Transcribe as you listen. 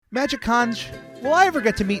Magic Conj, will I ever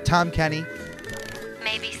get to meet Tom Kenny?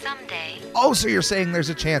 Maybe someday. Oh, so you're saying there's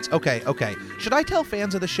a chance. Okay. Should I tell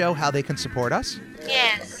fans of the show how they can support us?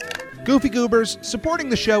 Yes. Goofy Goobers, supporting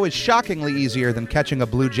the show is shockingly easier than catching a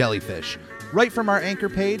blue jellyfish. Right from our Anchor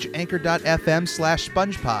page,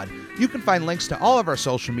 anchor.fm/SpongePod, you can find links to all of our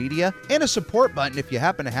social media and a support button if you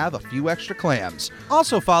happen to have a few extra clams.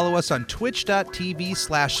 Also follow us on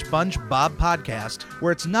twitch.tv/SpongeBobPodcast,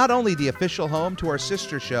 where it's not only the official home to our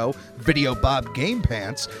sister show, Video Bob Game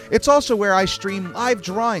Pants, it's also where I stream live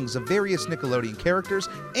drawings of various Nickelodeon characters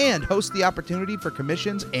and host the opportunity for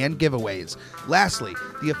commissions and giveaways. Lastly,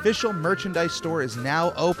 the official merchandise store is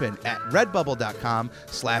now open at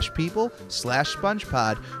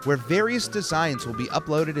redbubble.com/people/SpongePod, where various designs will be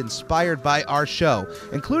uploaded inspired by our show,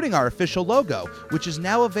 including our official logo, which is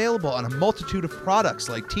now available on a multitude of products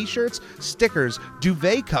like t-shirts, stickers,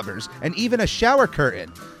 duvet covers, and even a shower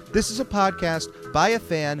curtain. This is a podcast by a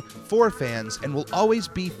fan, for fans, and will always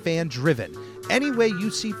be fan-driven. Any way you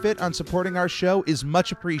see fit on supporting our show is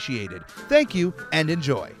much appreciated. Thank you, and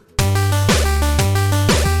enjoy.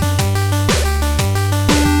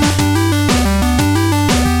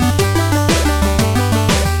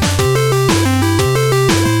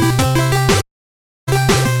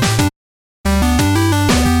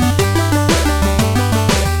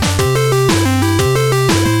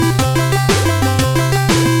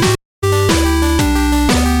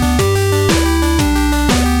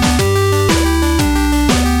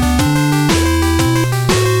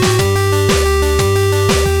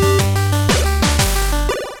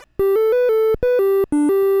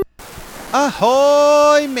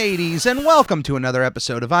 Ahoy, mateys, and welcome to another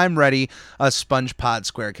episode of I'm Ready, a SpongePod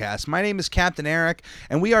Squarecast. My name is Captain Eric,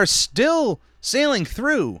 and we are still sailing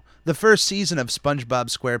through the first season of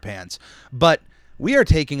SpongeBob SquarePants, but we are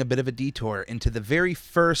taking a bit of a detour into the very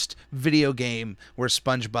first video game where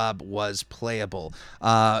SpongeBob was playable.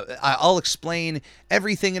 I'll explain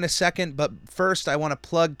everything in a second, but first I want to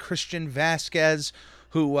plug Christian Vasquez,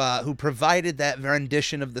 who provided that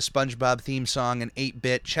rendition of the SpongeBob theme song in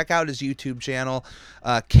 8-bit. Check out his YouTube channel,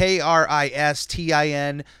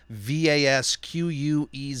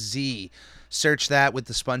 KristinVasquez. Search that with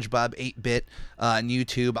the SpongeBob 8-bit on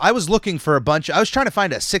YouTube. I was looking for I was trying to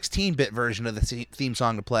find a 16-bit version of the theme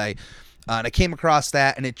song to play, and I came across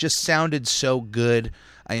that, and it just sounded so good.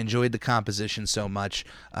 I enjoyed the composition so much,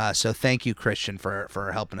 so thank you, Christian,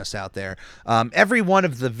 for helping us out there. Every one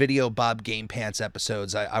of the Video Bob Game Pants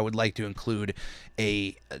episodes, I would like to include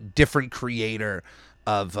a different creator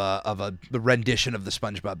of the rendition of the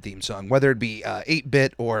SpongeBob theme song, whether it be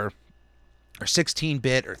 8-bit or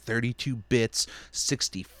 16-bit or 32 bits,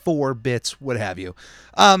 64 bits, what have you.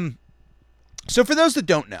 So for those that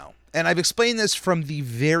don't know, and I've explained this from the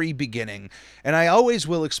very beginning, and I always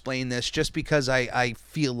will explain this just because I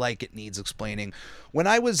feel like it needs explaining. When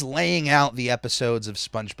I was laying out the episodes of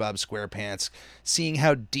SpongeBob SquarePants, seeing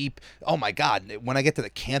how deep, oh my God, when I get to the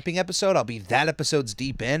camping episode, I'll be that episode's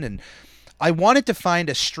deep in, and I wanted to find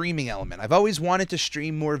a streaming element. I've always wanted to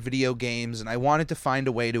stream more video games, and I wanted to find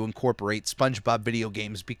a way to incorporate SpongeBob video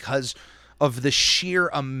games because of the sheer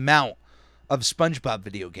amount of SpongeBob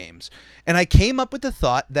video games. And I came up with the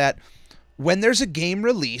thought that when there's a game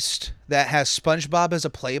released that has SpongeBob as a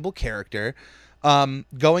playable character,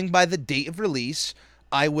 going by the date of release,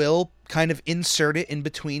 I will kind of insert it in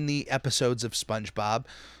between the episodes of SpongeBob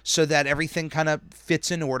so that everything kind of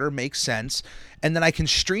fits in order, makes sense. And then I can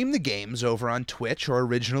stream the games over on Twitch or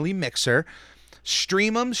originally Mixer,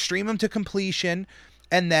 stream them to completion,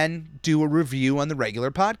 and then do a review on the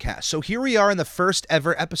regular podcast. So here we are in the first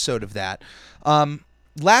ever episode of that.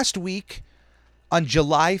 Last week, on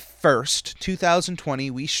July 1st,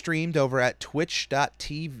 2020, we streamed over at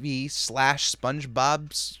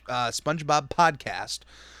twitch.tv/SpongeBob Podcast.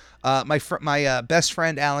 My best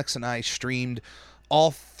friend Alex and I streamed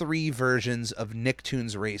all 3 versions of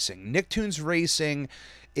Nicktoons Racing. Nicktoons Racing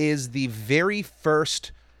is the very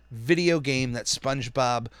first video game that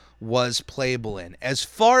SpongeBob was playable in, as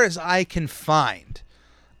far as I can find.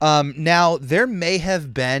 Now, there may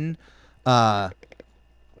have been, and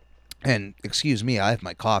excuse me, I have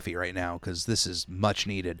my coffee right now because this is much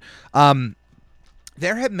needed. May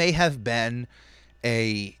have been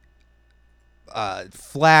a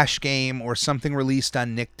Flash game or something released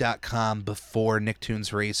on Nick.com before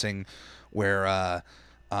Nicktoons Racing where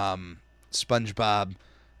SpongeBob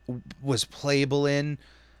was playable in,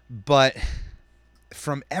 but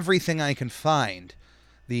from everything I can find,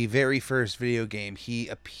 the very first video game he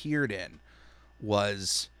appeared in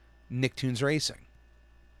was Nicktoons Racing.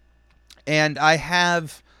 And I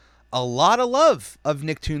have a lot of love of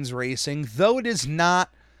Nicktoons Racing, though it is not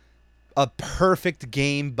a perfect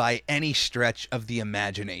game by any stretch of the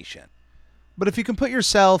imagination. But if you can put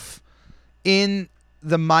yourself in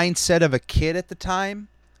the mindset of a kid at the time,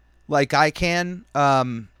 like I can,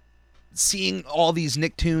 seeing all these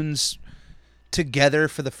Nicktoons together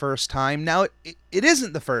for the first time. Now, it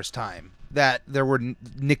isn't the first time that there were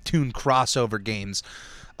Nicktoon crossover games.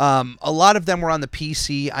 A lot of them were on the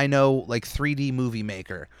PC. I know, like 3D Movie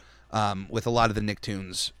Maker, with a lot of the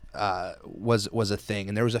Nicktoons, was a thing,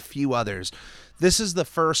 and there was a few others. This is the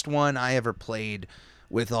first one I ever played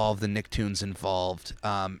with all of the Nicktoons involved,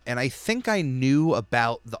 and I think I knew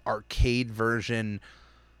about the arcade version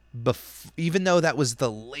even though that was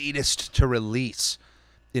the latest to release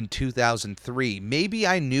in 2003. Maybe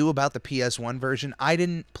I knew about the PS1 version. I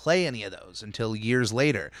didn't play any of those until years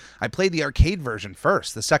later. I played the arcade version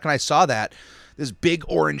first. The second I saw that, this big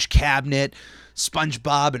orange cabinet,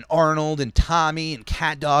 SpongeBob and Arnold and Tommy and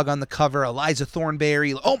CatDog on the cover, Eliza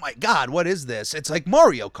Thornberry. Oh my God, what is this? It's like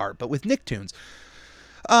Mario Kart, but with Nicktoons.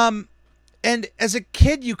 And as a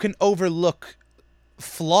kid, you can overlook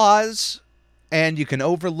flaws and you can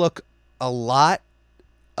overlook a lot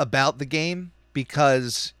about the game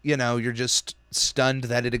because, you're just stunned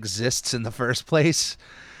that it exists in the first place.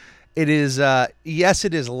 It is, yes,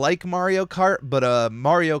 it is like Mario Kart, but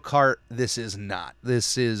Mario Kart, this is not.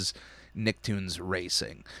 This is Nicktoons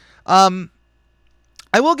Racing. I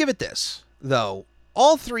will give it this, though.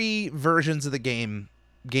 All three versions of the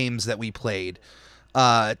games that we played,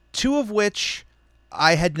 two of which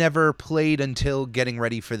I had never played until getting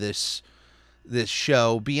ready for this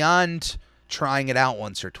show, beyond trying it out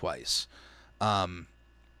once or twice.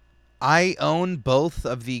 I own both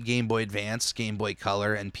of the Game Boy Advance, Game Boy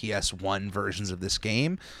Color, and PS1 versions of this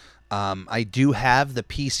game. I do have the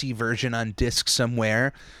PC version on disc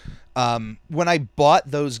somewhere. When I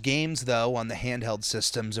bought those games, though, on the handheld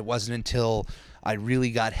systems, it wasn't until I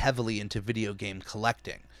really got heavily into video game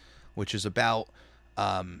collecting, which is about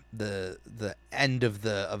the end of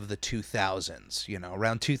the 2000s.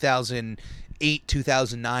 Around 2008,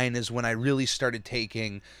 2009 is when I really started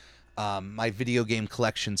taking my video game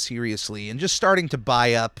collection seriously and just starting to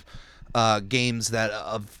buy up games that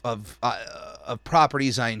of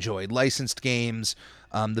properties I enjoyed, licensed games,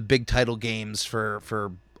 the big title games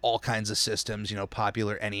for all kinds of systems,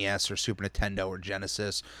 popular NES or Super Nintendo or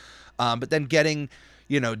Genesis, but then getting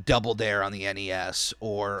Double Dare on the NES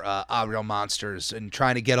or Real Monsters, and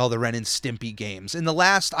trying to get all the Ren and Stimpy games. In the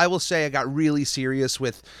last, I will say, I got really serious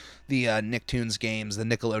with the Nicktoons games, the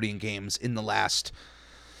Nickelodeon games, in the last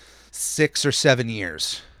 6 or 7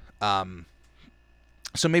 years. So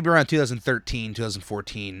maybe around 2013,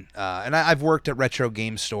 2014. And I've worked at retro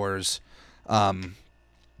game stores, and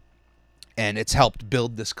it's helped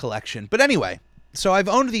build this collection. But anyway, so I've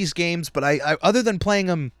owned these games, but I other than playing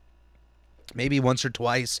them maybe once or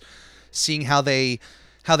twice, seeing how they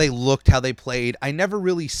looked, how they played, I never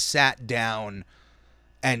really sat down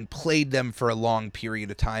and played them for a long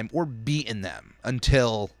period of time or beaten them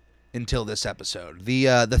until this episode. The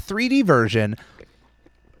 3D version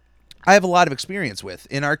I have a lot of experience with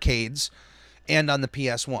in arcades and on the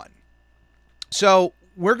PS1. So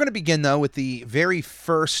we're going to begin, though, with the very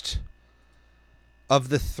first of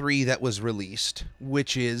the three that was released,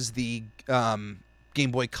 which is the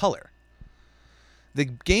Game Boy Color. The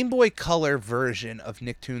Game Boy Color version of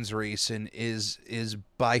Nicktoons Racing is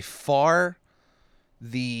by far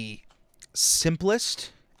the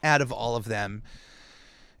simplest out of all of them.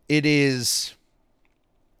 It is,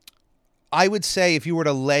 I would say, if you were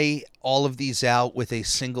to lay all of these out with a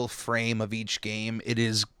single frame of each game, it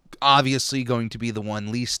is obviously going to be the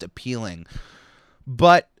one least appealing.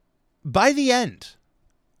 But by the end,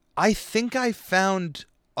 I think I found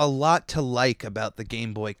a lot to like about the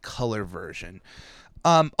Game Boy Color version.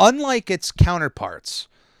 Unlike its counterparts,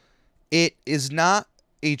 it is not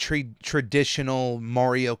a traditional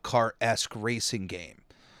Mario Kart-esque racing game.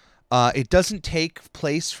 It doesn't take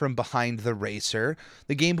place from behind the racer.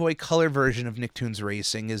 The Game Boy Color version of Nicktoons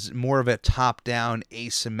Racing is more of a top-down,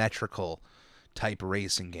 asymmetrical type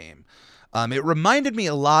racing game. It reminded me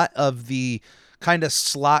a lot of the kind of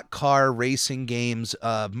slot car racing games,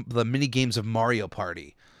 the mini games of Mario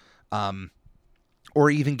Party, or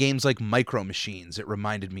even games like Micro Machines. It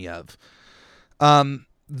reminded me of.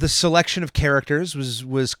 The selection of characters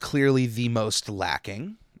was clearly the most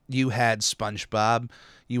lacking. You had SpongeBob,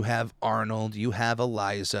 you have Arnold, you have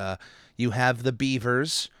Eliza, you have the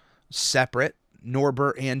Beavers, separate,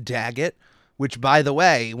 Norbert and Daggett, which, by the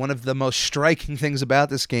way, one of the most striking things about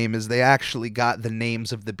this game is they actually got the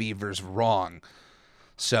names of the Beavers wrong.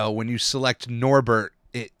 So when you select Norbert,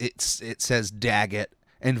 it says Daggett,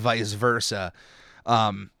 and vice versa.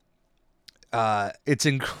 It's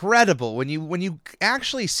incredible when you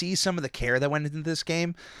actually see some of the care that went into this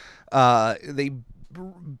game. They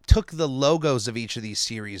took the logos of each of these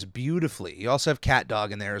series beautifully. You also have Cat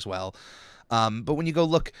Dog in there as well. But when you go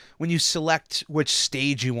look, when you select which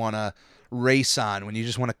stage you want to race on, when you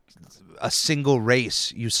just want a single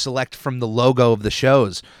race, you select from the logo of the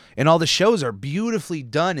shows, and all the shows are beautifully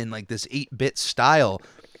done in like this 8-bit style.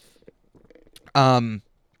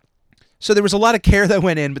 So there was a lot of care that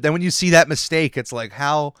went in, but then when you see that mistake, it's like,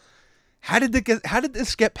 how did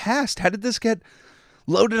this get passed? How did this get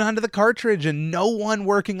loaded onto the cartridge? And no one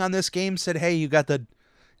working on this game said, "Hey, you got the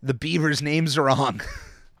beavers' names wrong."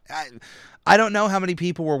 I don't know how many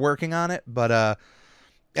people were working on it, but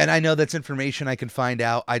and I know that's information I can find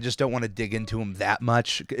out. I just don't want to dig into them that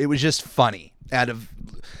much. It was just funny out of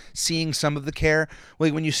seeing some of the care.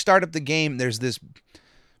 Like when you start up the game, there's this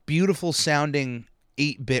beautiful sounding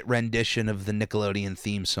 8-bit rendition of the Nickelodeon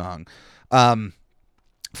theme song.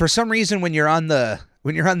 For some reason, when you're on the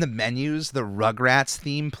menus, the Rugrats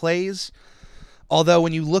theme plays. Although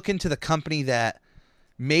when you look into the company that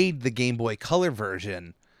made the Game Boy Color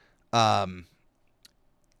version, I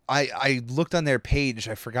looked on their page.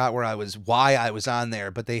 I forgot why I was on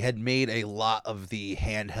there, but they had made a lot of the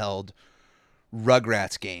handheld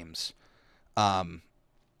Rugrats games.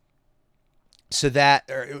 So that,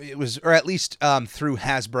 or at least through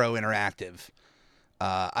Hasbro Interactive.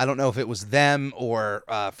 I don't know if it was them or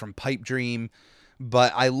from Pipe Dream,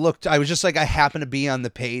 but I was just like, I happened to be on the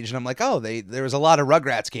page, and I'm like, oh, there was a lot of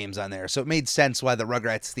Rugrats games on there, so it made sense why the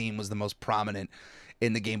Rugrats theme was the most prominent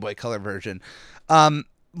in the Game Boy Color version.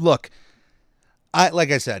 Look,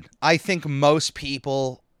 like I said, I think most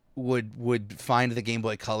people would find the Game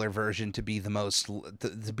Boy Color version to be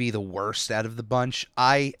the worst out of the bunch.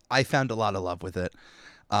 I found a lot of love with it,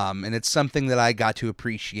 and it's something that I got to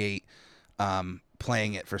appreciate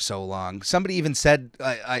playing it for so long. Somebody even said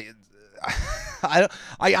I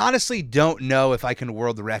honestly don't know if I can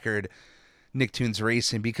world record Nicktoons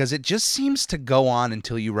Racing, because it just seems to go on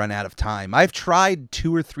until you run out of time. I've tried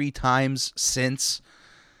 2 or 3 times since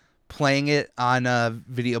playing it on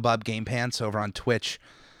Video Bob Game Pants over on Twitch,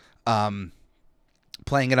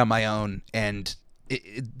 playing it on my own, and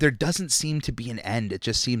there doesn't seem to be an end. It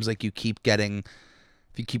just seems like if you keep getting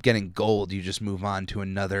gold, you just move on to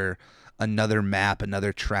another map,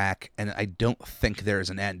 another track, and I don't think there's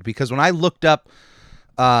an end. Because when I looked up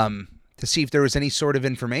to see if there was any sort of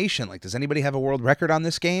information, like, does anybody have a world record on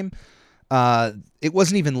this game? It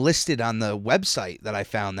wasn't even listed on the website that I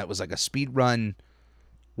found that was like a speedrun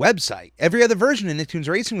website. Every other version of Nicktoons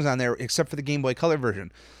Racing was on there except for the Game Boy Color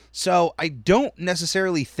version. So I don't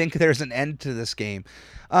necessarily think there's an end to this game.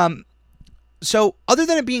 So other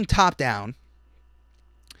than it being top down,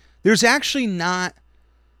 there's actually not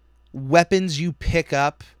weapons you pick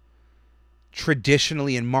up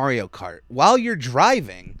traditionally in Mario Kart. While you're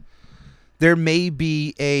driving, there may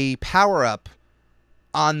be a power-up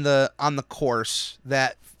on the course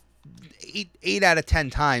that 8 out of 10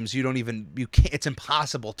 times you can't, it's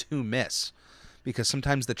impossible to miss, because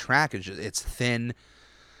sometimes the track it's thin.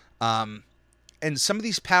 And some of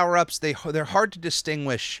these power-ups, they're hard to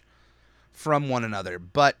distinguish from one another.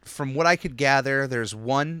 But from what I could gather, there's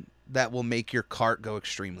one that will make your cart go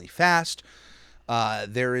extremely fast.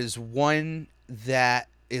 There is one that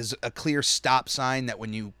is a clear stop sign that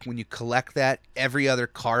when you collect that, every other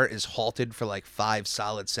cart is halted for like 5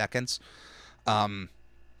 solid seconds.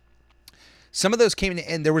 Some of those came in,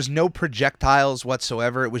 and there was no projectiles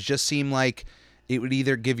whatsoever. It just seemed like it would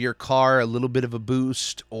either give your car a little bit of a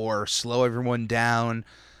boost or slow everyone down.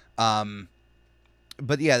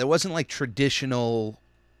 But yeah, there wasn't like traditional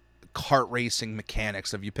kart racing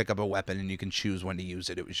mechanics of you pick up a weapon and you can choose when to use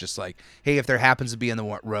it. It was just like, hey, if there happens to be on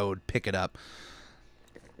the road, pick it up.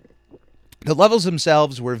 The levels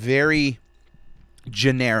themselves were very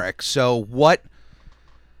generic. So what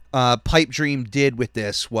Pipe Dream did with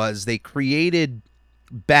this was they created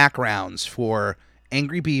backgrounds for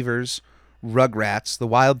Angry Beavers, Rugrats, the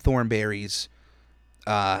Wild Thornberrys,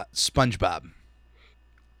 SpongeBob.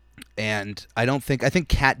 And I think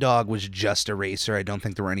Cat Dog was just a racer. I don't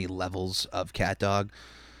think there were any levels of Cat Dog.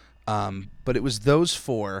 But it was those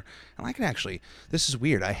 4. And I can actually, this is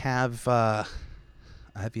weird. I have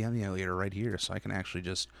the emulator right here, so I can actually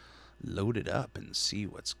just load it up and see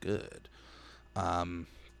what's good. Yeah,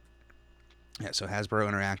 so Hasbro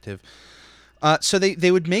Interactive. So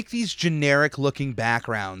they would make these generic looking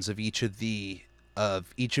backgrounds of each of the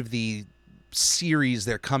series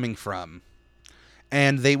they're coming from.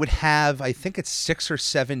 And they would have, I think it's 6 or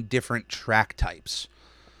 7 different track types.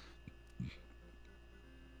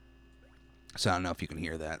 So I don't know if you can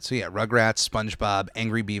hear that. So yeah, Rugrats, SpongeBob,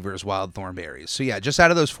 Angry Beavers, Wild Thornberrys. So yeah, just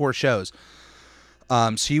out of those 4 shows.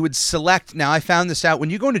 So you would select. Now I found this out when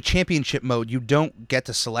you go into championship mode, you don't get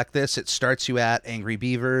to select this. It starts you at Angry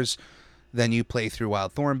Beavers, then you play through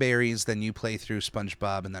Wild Thornberrys, then you play through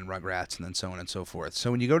SpongeBob, and then Rugrats, and then so on and so forth. So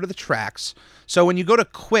when you go to the tracks, so when you go to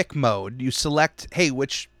quick mode, you select, hey,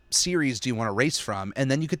 which series do you want to race from, and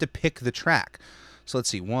then you get to pick the track. So let's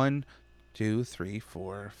see, 1, 2, 3,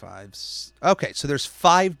 4, 5. Okay, so there's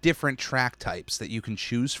 5 different track types that you can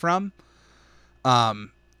choose from.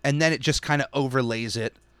 And then it just kind of overlays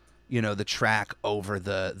it, the track over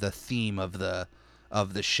the theme of the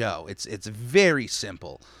show. It's very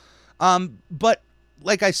simple. But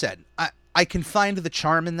like I said, I can find the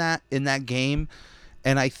charm in that game,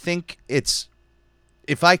 and I think it's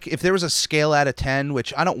if there was a scale out of 10,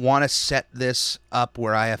 which I don't want to set this up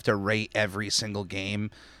where I have to rate every single game.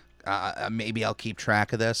 Maybe I'll keep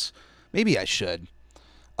track of this. Maybe I should.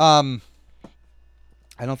 I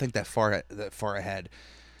don't think that far ahead.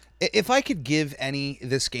 If I could give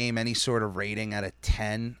this game any sort of rating out of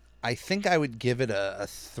 10, I think I would give it a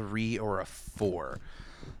 3 or a 4.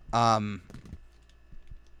 Yeah,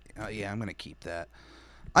 I'm gonna keep that.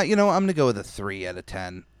 I'm gonna go with a 3 out of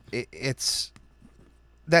 10.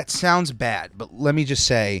 That sounds bad, but let me just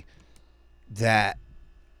say that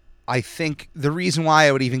I think the reason why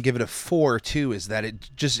I would even give it a 4 too is that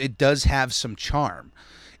it does have some charm.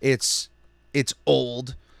 It's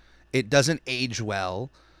old. It doesn't age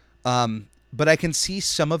well. But I can see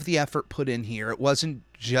some of the effort put in here. It wasn't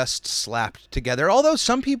just slapped together. Although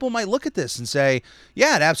some people might look at this and say,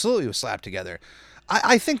 yeah, it absolutely was slapped together.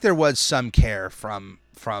 I think there was some care from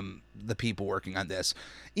the people working on this,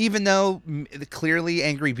 even though clearly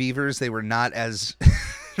Angry Beavers, they were not as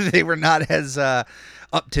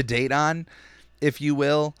up to date on, if you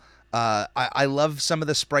will. I love some of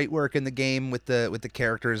the sprite work in the game with the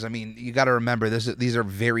characters. I mean, you got to remember these are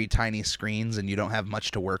very tiny screens and you don't have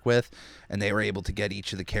much to work with, and they were able to get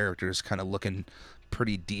each of the characters kind of looking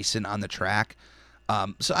pretty decent on the track.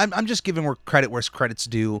 So I'm just giving credit where credit's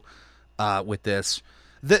due with this.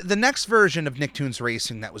 The next version of Nicktoons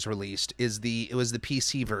Racing that was released was the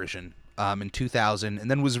PC version in 2000,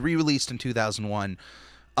 and then was re-released in 2001.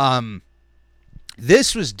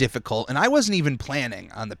 This was difficult, and I wasn't even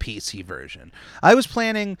planning on the PC version. I was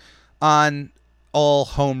planning on all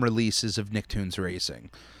home releases of Nicktoons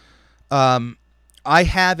Racing. I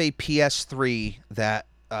have a PS3 that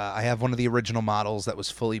I have one of the original models that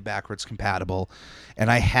was fully backwards compatible,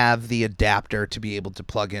 and I have the adapter to be able to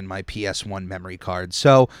plug in my PS1 memory card.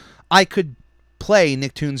 So I could play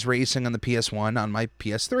Nicktoons Racing on the PS1 on my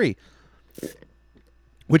PS3,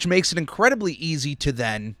 which makes it incredibly easy to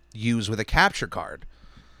then use with a capture card.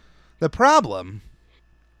 The problem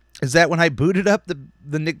is that when I booted up the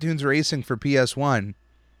Nicktoons Racing for PS1,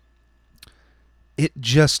 it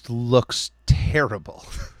just looks terrible.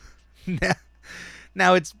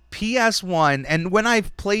 Now it's PS1, and when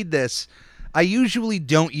I've played this, I usually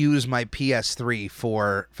don't use my PS3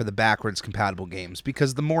 for the backwards compatible games,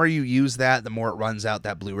 because the more you use that, the more it runs out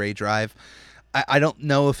that Blu-ray drive. I don't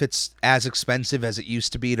know if it's as expensive as it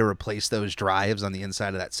used to be to replace those drives on the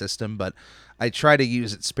inside of that system, but I try to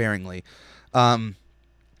use it sparingly.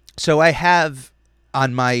 So I have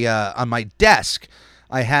on my desk,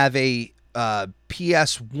 I have a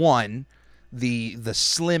PS1, the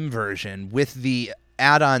slim version with the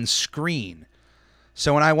add-on screen.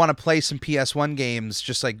 So when I want to play some PS1 games,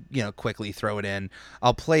 just quickly throw it in,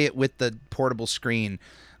 I'll play it with the portable screen.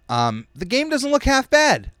 The game doesn't look half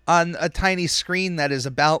bad on a tiny screen that is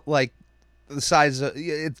about like the size of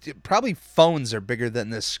probably phones are bigger than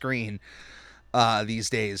this screen these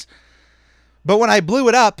days. But when I blew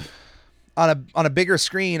it up on a bigger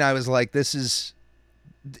screen, I was like,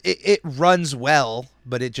 it runs well,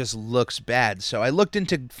 but it just looks bad. So I looked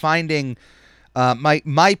into finding my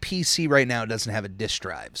PC right now doesn't have a disk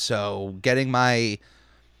drive. So getting my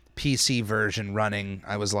PC version running,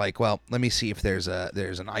 I was like, well, let me see if there's an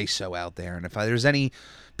ISO out there, and if there's any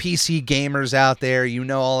PC gamers out there,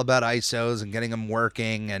 all about ISOs and getting them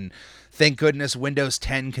working, and thank goodness Windows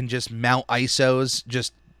 10 can just mount ISOs,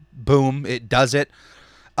 just boom, it does it.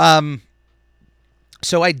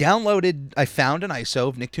 So I found an ISO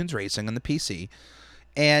of Nicktoons Racing on the PC,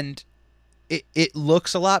 and it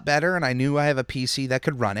looks a lot better, and I knew I have a PC that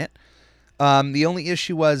could run it. The only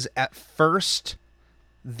issue was, at first,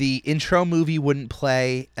 the intro movie wouldn't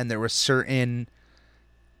play, and there were certain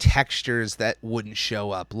textures that wouldn't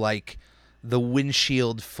show up, like the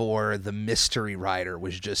windshield for the Mystery Rider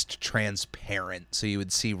was just transparent, so you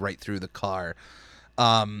would see right through the car.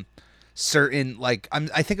 certain, like,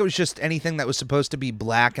 I think it was just anything that was supposed to be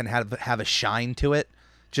black and have a shine to it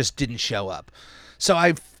just didn't show up. So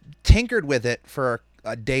I've tinkered with it for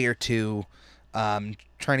a day or two,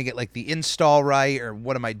 trying to get like the install right, or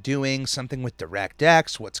what am I doing, something with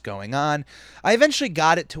DirectX, what's going on. I eventually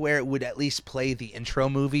got it to where it would at least play the intro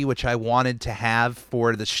movie, which I wanted to have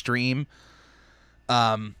for the stream.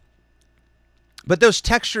 But those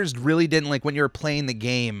textures really didn't, like, when you were playing the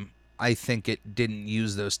game, I think it didn't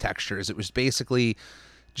use those textures. It was basically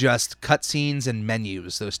just cutscenes and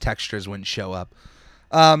menus. Those textures wouldn't show up.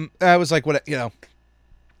 I was like, what,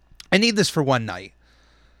 I need this for one night.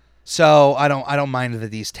 So I don't mind that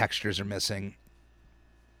these textures are missing.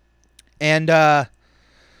 And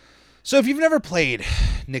so if you've never played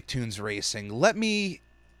Nicktoons Racing, let me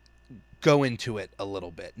go into it a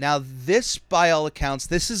little bit. Now, this, by all accounts,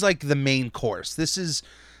 this is like the main course. This is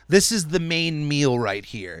the main meal right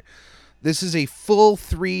here. This is a full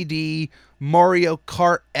 3D Mario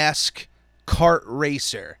Kart-esque kart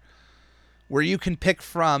racer where you can pick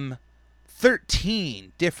from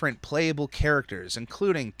 13 different playable characters,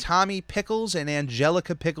 including Tommy Pickles and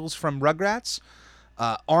Angelica Pickles from Rugrats,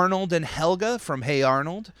 Arnold and Helga from Hey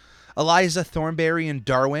Arnold, Eliza Thornberry and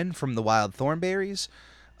Darwin from the Wild Thornberries,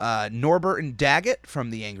 Norbert and Daggett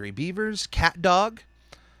from the Angry Beavers, Cat Dog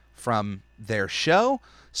from their show,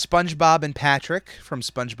 SpongeBob and Patrick from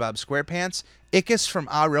SpongeBob SquarePants, Ickis from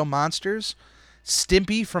Ah Real Monsters,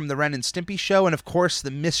 Stimpy from the Ren and Stimpy Show, and of course the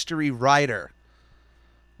Mystery Rider,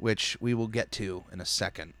 which we will get to in a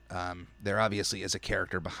second. There obviously is a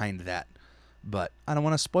character behind that, but I don't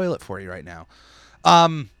want to spoil it for you right now.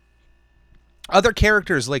 Other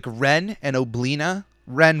characters like Ren and Oblina,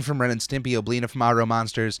 Ren from Ren and Stimpy, Oblina from Ah Real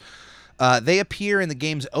Monsters, they appear in the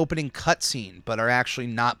game's opening cutscene, but are actually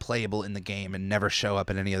not playable in the game and never show up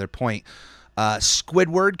at any other point.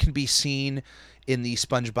 Squidward can be seen in the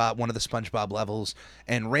one of the SpongeBob levels,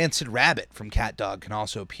 and Rancid Rabbit from Cat Dog can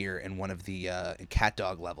also appear in one of the Cat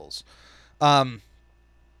Dog levels.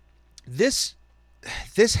 This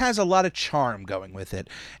has a lot of charm going with it,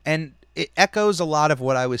 and it echoes a lot of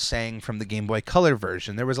what I was saying from the Game Boy Color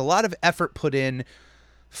version. There was a lot of effort put in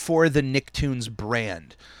for the Nicktoons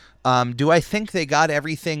brand. Do I think they got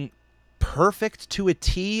everything perfect to a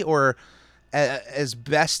T, or as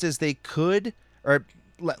best as they could? Or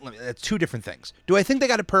that's two different things. Do I think they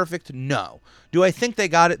got it perfect? No. Do I think they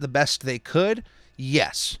got it the best they could?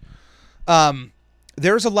 Yes.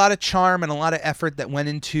 There's a lot of charm and a lot of effort that went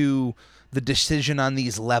into the decision on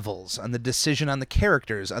these levels, on the decision on the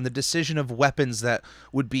characters, on the decision of weapons that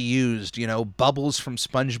would be used. Bubbles from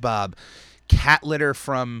SpongeBob, cat litter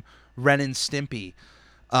from Ren and Stimpy.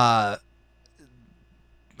 I'm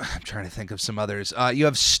trying to think of some others. You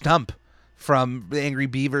have Stump from the Angry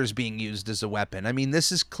Beavers being used as a weapon. I mean,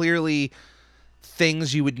 this is clearly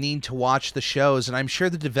things you would need to watch the shows, and I'm sure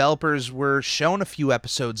the developers were shown a few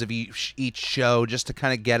episodes of each show just to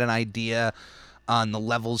kind of get an idea on the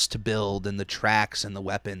levels to build and the tracks and the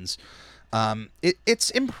weapons. It's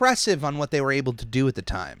impressive on what they were able to do at the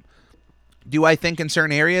time. Do I think in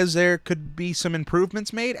certain areas there could be some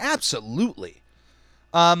improvements made? Absolutely.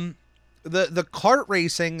 The kart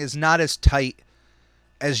racing is not as tight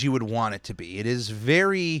as you would want it to be. It is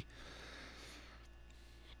very...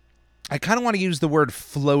 I kind of want to use the word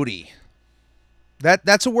floaty.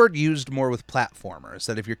 That's a word used more with platformers,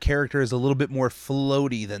 that if your character is a little bit more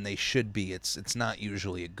floaty than they should be, it's not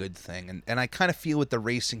usually a good thing. And I kind of feel with the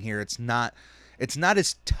racing here, it's not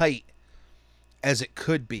as tight as it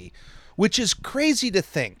could be, which is crazy to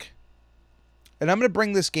think. And I'm going to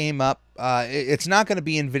bring this game up. It's not going to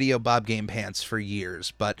be in Video Bob Game Pants for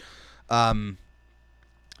years, but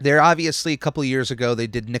there obviously a couple of years ago they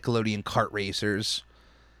did Nickelodeon Kart Racers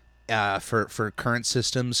for current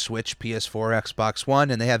systems, Switch, PS4, Xbox One,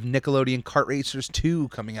 and they have Nickelodeon Kart Racers 2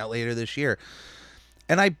 coming out later this year.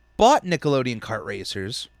 And I bought Nickelodeon Kart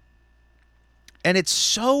Racers, and it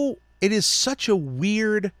is such a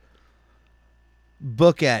weird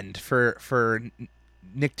bookend for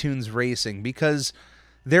Nicktoons Racing, because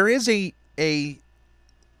there is a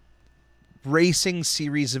racing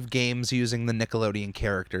series of games using the Nickelodeon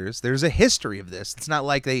characters. There's a history of this. It's not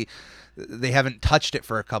like they haven't touched it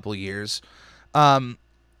for a couple years. And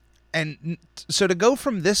so to go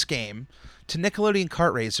from this game to Nickelodeon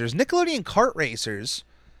Kart Racers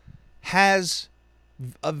has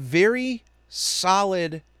a very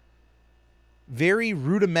solid, very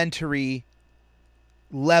rudimentary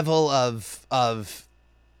level of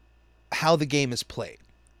how the game is played.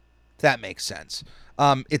 If that makes sense.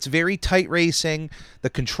 It's very tight racing. The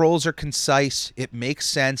controls are concise. It makes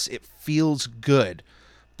sense. It feels good.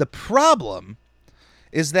 The problem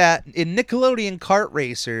is that in Nickelodeon Kart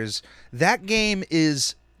Racers, that game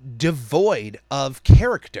is devoid of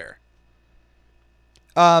character.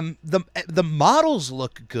 The models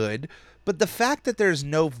look good, but the fact that there's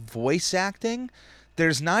no voice acting,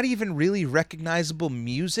 there's not even really recognizable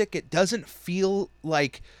music. It doesn't feel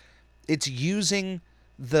like it's using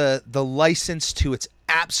the license to its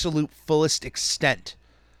absolute fullest extent.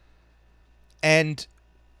 And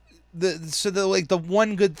the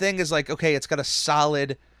one good thing is like, okay, it's got a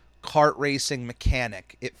solid kart racing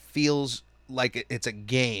mechanic. It feels like it's a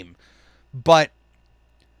game. But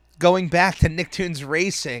going back to Nicktoons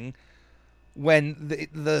Racing, when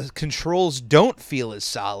the controls don't feel as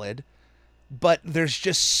solid, but there's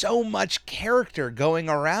just so much character going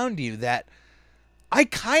around you that I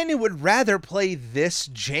kind of would rather play this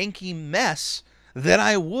janky mess than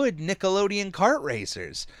I would Nickelodeon Kart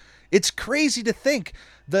Racers. It's crazy to think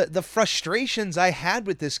the frustrations I had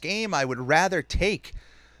with this game I would rather take,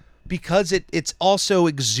 because it's also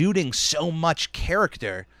exuding so much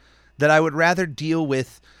character that I would rather deal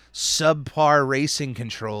with subpar racing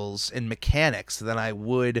controls and mechanics than I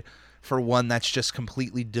would for one that's just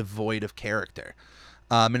completely devoid of character.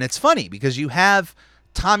 And it's funny because you have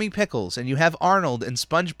Tommy Pickles and you have Arnold and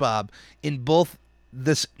SpongeBob in both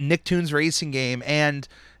this Nicktoons Racing game and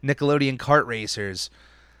Nickelodeon Kart Racers.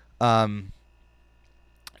 And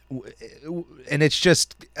it's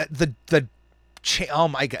just oh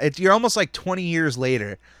my god, you're almost like 20 years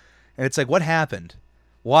later and it's like, what happened?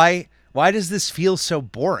 Why does this feel so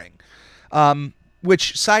boring?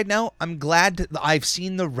 Which, side note, I'm glad I've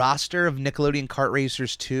seen the roster of Nickelodeon Kart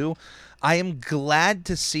Racers 2. I am glad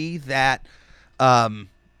to see that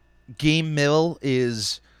Game Mill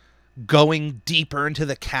is going deeper into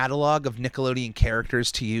the catalog of Nickelodeon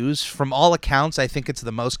characters to use. From all accounts, I think it's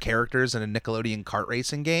the most characters in a Nickelodeon kart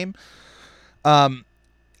racing game.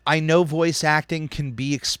 I know voice acting can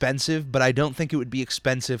be expensive, but I don't think it would be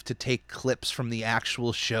expensive to take clips from the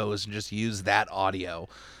actual shows and just use that audio.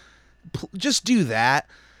 Just do that.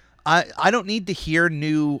 I don't need to hear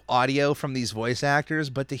new audio from these voice actors,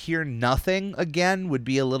 but to hear nothing again would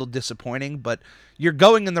be a little disappointing, but you're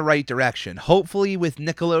going in the right direction. Hopefully with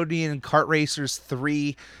Nickelodeon Kart Racers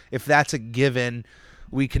 3, if that's a given,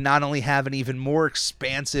 we can not only have an even more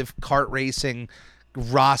expansive kart racing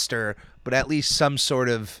roster, but at least some sort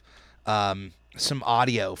of some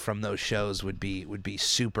audio from those shows would be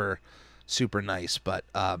super, super nice. But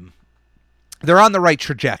they're on the right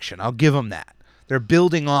trajectory. I'll give them that. They're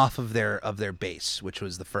building off of their base, which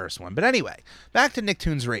was the first one. But anyway, back to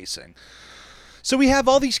Nicktoons Racing. So we have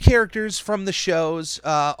all these characters from the shows.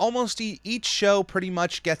 Almost each show pretty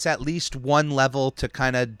much gets at least one level to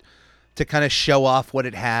kind of show off what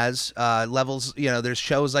it has. Levels, there's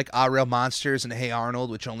shows like Ah Real Monsters and Hey Arnold,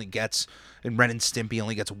 which only gets, and Ren and Stimpy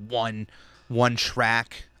only gets one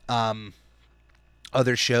track.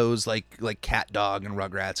 Other shows like Cat Dog and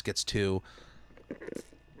Rugrats gets two.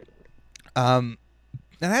 And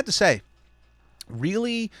I had to say,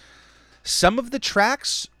 really, some of the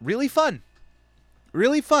tracks, really fun.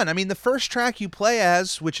 Really fun. I mean, the first track you play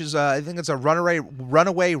as, which is, I think it's a runaway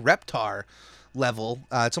Reptar level.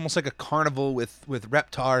 It's almost like a carnival with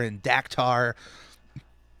Reptar and Dactar.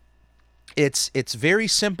 It's very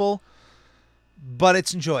simple, but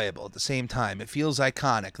it's enjoyable at the same time. It feels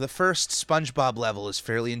iconic. The first SpongeBob level is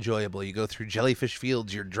fairly enjoyable. You go through Jellyfish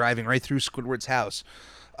Fields. You're driving right through Squidward's house.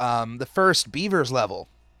 The first Beavers level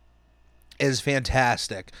is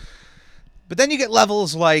fantastic. But then you get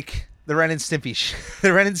levels like the Ren and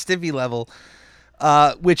Stimpy level,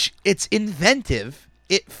 which it's inventive.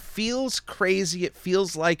 It feels crazy. It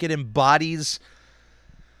feels like it embodies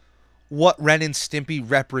what Ren and Stimpy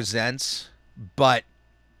represents, but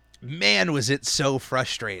man, was it so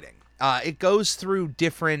frustrating. It goes through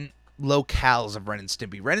different locales of Ren and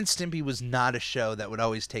Stimpy. Ren and Stimpy was not a show that would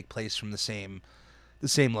always take place from the same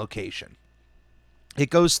location. It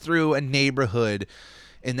goes through a neighborhood,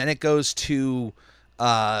 and then it goes to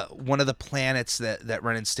one of the planets that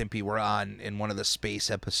Ren and Stimpy were on in one of the space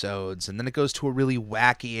episodes, and then it goes to a really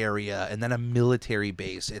wacky area, and then a military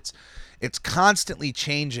base. It's constantly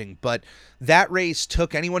changing, but that race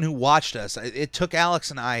took anyone who watched us. It took Alex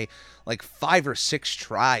and I like 5 or 6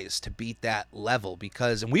 tries to beat that level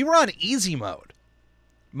and we were on easy mode,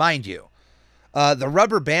 mind you. The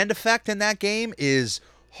rubber band effect in that game is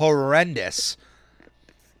horrendous.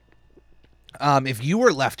 If you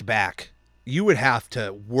were left back, you would have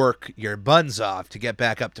to work your buns off to get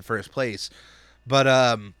back up to first place. But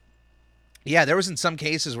yeah, there was in some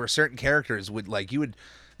cases where certain characters would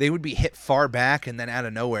they would be hit far back, and then out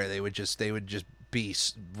of nowhere they would just be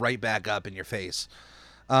right back up in your face.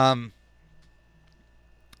 But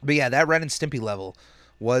yeah, that Ren and Stimpy level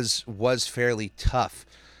was fairly tough.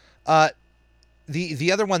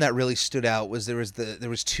 The other one that really stood out was there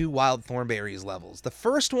was 2 Wild Thornberrys levels. The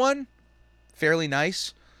first one, fairly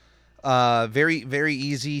nice, very very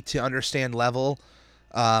easy to understand level.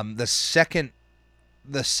 The second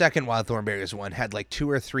Wild Thornberrys one had like 2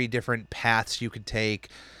 or 3 different paths you could take,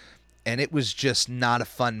 and it was just not a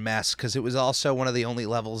fun mess because it was also one of the only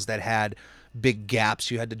levels that had big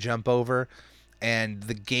gaps you had to jump over, and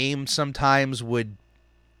the game sometimes would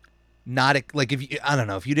not, like, if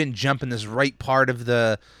you didn't jump in this right part of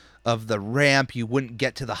the ramp, you wouldn't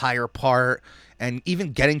get to the higher part, and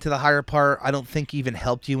even getting to the higher part I don't think even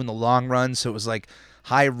helped you in the long run. So it was like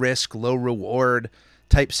high risk low reward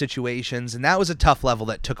type situations, and that was a tough level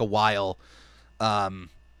that took a while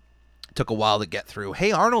to get through.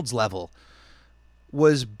 Hey Arnold's level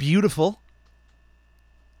was beautiful,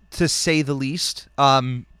 to say the least.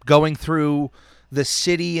 Going through the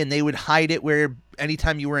city, and they would hide it where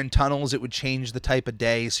anytime you were in tunnels, it would change the type of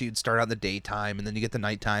day. So you'd start on the daytime, and then you get the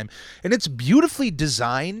nighttime. And it's beautifully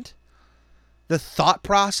designed. The thought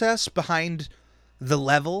process behind the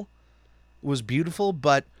level was beautiful,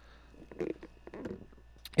 but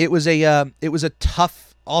it was a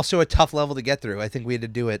tough level to get through. I think we had to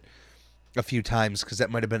do it a few times because that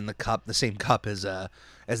might have been the same cup as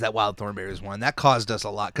that Wild Thornberrys one. That caused us a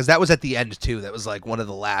lot because that was at the end too. That was like one of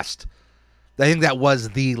the last. I think that was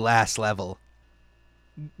the last level,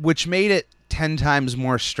 which made it 10 times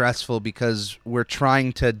more stressful because we're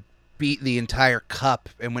trying to beat the entire cup,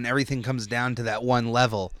 and when everything comes down to that one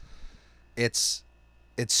level, it's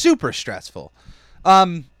super stressful.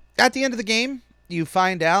 At the end of the game, you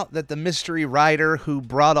find out that the mystery rider who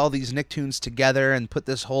brought all these Nicktoons together and put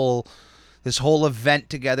this whole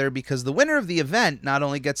event together, because the winner of the event not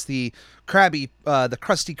only gets the Krusty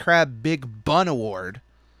Krab Big Bun Award,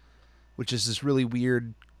 which is this really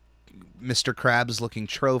weird Mr. Krabs looking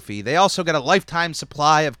trophy, they also get a lifetime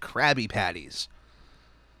supply of Krabby Patties.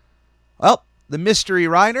 Well, the mystery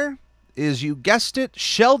rider is, you guessed it,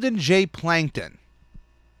 Sheldon J. Plankton,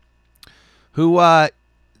 who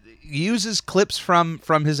uses clips from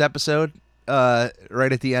his episode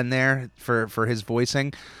right at the end there for his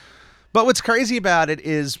voicing. But what's crazy about it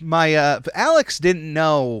is Alex didn't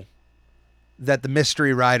know that the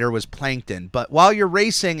mystery rider was Plankton. But while you're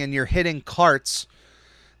racing and you're hitting carts,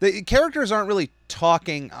 the characters aren't really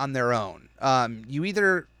talking on their own. You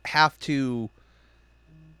either have to,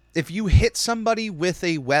 if you hit somebody with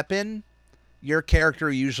a weapon, your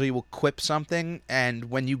character usually will quip something,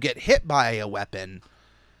 and when you get hit by a weapon,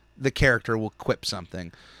 the character will quip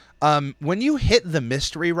something. When you hit the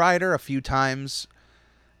mystery rider a few times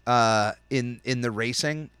in the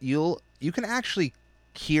racing, you can actually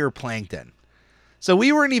hear Plankton. So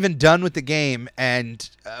we weren't even done with the game, and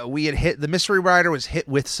we had hit, the mystery rider was hit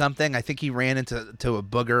with something. I think he ran into a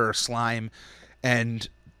booger or slime, and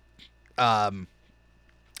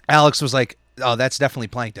Alex was like, "Oh, that's definitely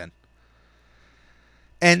Plankton."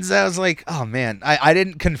 And so I was like, "Oh man," I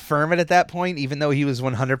didn't confirm it at that point, even though he was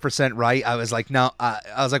 100% right. I was like, "No," I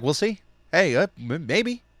was like, "We'll see. Hey,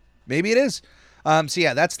 maybe it is." So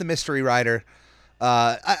yeah, that's the mystery rider.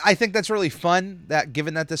 I think that's really fun, that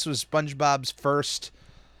given that this was SpongeBob's first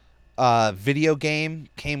video game,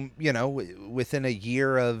 came, within a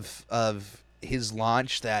year of his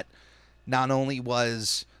launch, that not only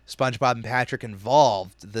was SpongeBob and Patrick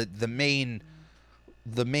involved, the main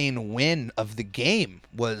win of the game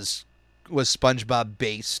was SpongeBob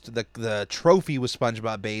based. The trophy was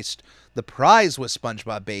SpongeBob based. The prize was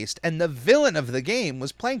SpongeBob based, and the villain of the game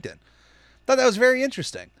was Plankton. Thought that was very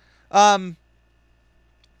interesting.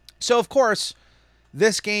 So, of course,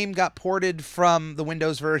 this game got ported from the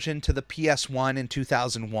Windows version to the PS1 in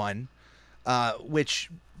 2001,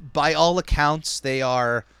 which, by all accounts, they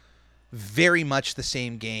are very much the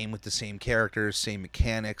same game with the same characters, same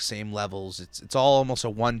mechanics, same levels. It's all almost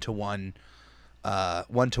a one-to-one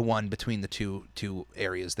between the two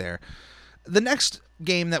areas there. The next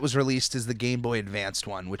game that was released is the Game Boy Advanced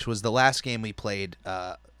one, which was the last game we played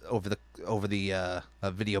over the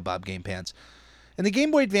Video Bob Game Pants. And the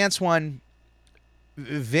Game Boy Advance one,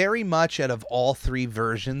 very much out of all 3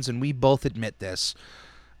 versions, and we both admit this,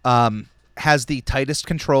 has the tightest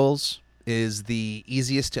controls, is the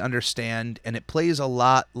easiest to understand, and it plays a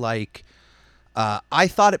lot like, I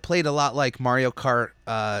thought it played a lot like Mario Kart,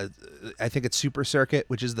 I think it's Super Circuit,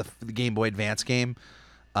 which is the Game Boy Advance game.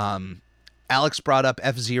 Alex brought up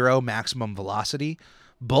F-Zero Maximum Velocity.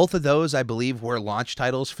 Both of those, I believe, were launch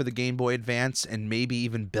titles for the Game Boy Advance, and maybe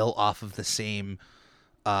even built off of the same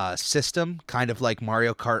system, kind of like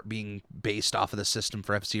Mario Kart being based off of the system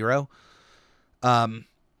for F-Zero,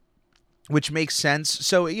 which makes sense.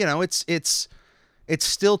 So, it's It's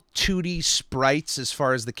still 2D sprites as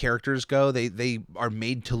far as the characters go. They are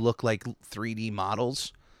made to look like 3D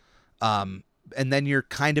models. And then you're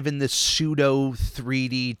kind of in this pseudo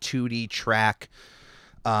 3D, 2D track.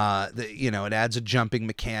 It adds a jumping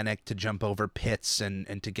mechanic to jump over pits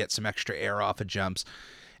and to get some extra air off of jumps.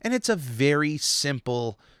 And it's a very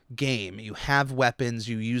simple game. You have weapons,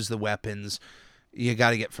 you use the weapons, you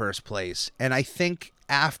got to get first place. And I think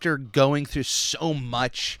after going through so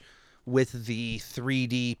much with the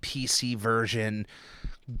 3D PC version,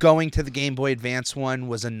 going to the Game Boy Advance one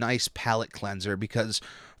was a nice palate cleanser, because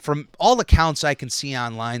from all accounts I can see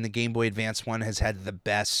online, the Game Boy Advance one has had the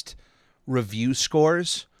best review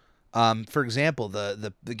scores. For example,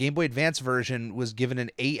 the Game Boy Advance version was given an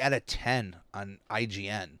 8 out of 10 on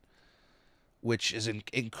IGN, which is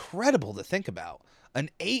incredible to think about. An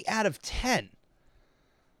 8 out of 10.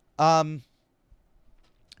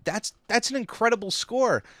 That's an incredible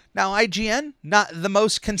score. Now, IGN, not the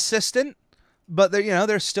most consistent, but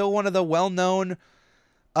they're still one of the well-known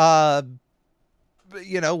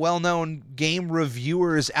game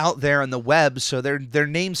reviewers out there on the web, so their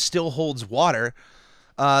name still holds water.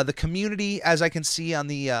 The community, as I can see on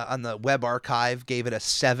the web archive, gave it a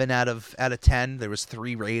 7 out of 10. There was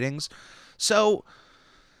 3 ratings. So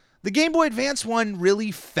the Game Boy Advance one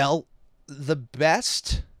really felt the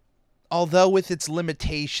best, although with its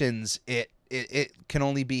limitations, it can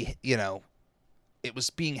only be, it was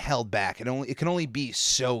being held back. It can only be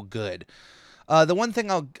so good. The one thing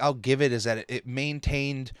I'll give it is that it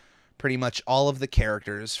maintained pretty much all of the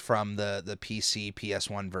characters from the PC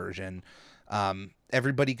PS1 version.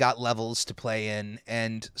 Everybody got levels to play in,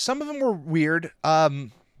 and some of them were weird.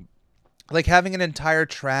 Like having an entire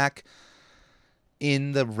track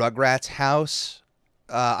in the Rugrats house.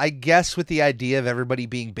 I guess with the idea of everybody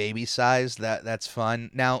being baby sized, that's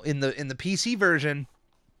fun. Now in the PC version,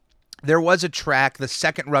 there was a track, the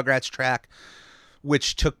second Rugrats track,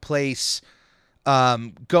 which took place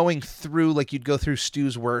going through, like you'd go through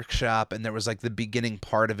Stu's workshop, and there was like the beginning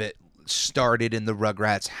part of it started in the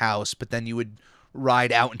Rugrats house, but then you would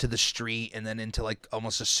ride out into the street and then into like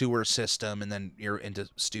almost a sewer system, and then you're into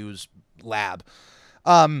Stu's lab.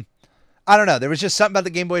 I don't know. There was just something about the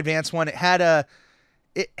Game Boy Advance one.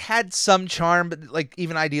 It had some charm, but like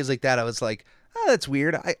even ideas like that, I was like, oh, that's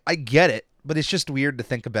weird. I get it, but it's just weird to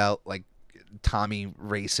think about like Tommy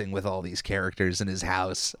racing with all these characters in his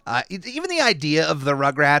house. Even the idea of the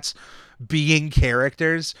Rugrats being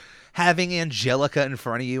characters, having Angelica in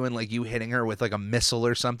front of you and like you hitting her with like a missile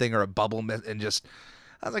or something, or a bubble and just,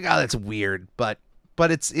 I was like, oh, that's weird, but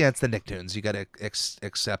it's the Nicktoons. You got to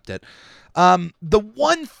accept it. The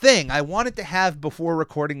one thing I wanted to have before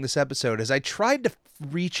recording this episode is I tried to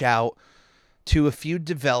reach out to a few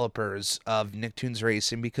developers of Nicktoons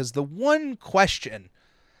Racing, because the one question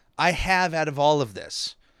I have out of all of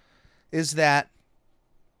this is that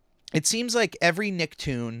it seems like every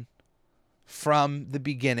Nicktoon from the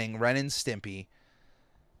beginning, Ren and Stimpy,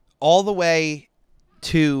 all the way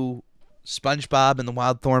to SpongeBob and the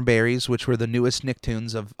Wild Thornberrys, which were the newest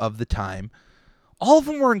Nicktoons of the time, all of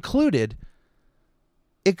them were included,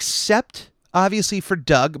 except obviously for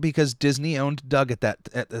Doug, because Disney owned Doug at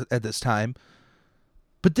this time.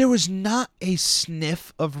 But there was not a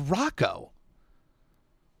sniff of Rocco.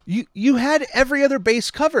 You had every other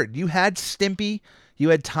base covered. You had Stimpy, you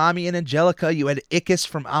had Tommy and Angelica, you had Ickis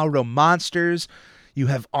from Alro Monsters, you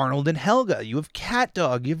have Arnold and Helga, you have Cat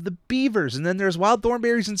Dog, you have the Beavers, and then there's Wild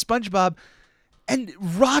Thornberrys and SpongeBob. And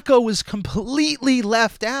Rocco was completely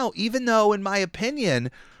left out, even though, in my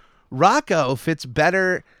opinion, Rocco fits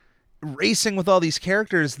better racing with all these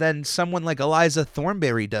characters than someone like Eliza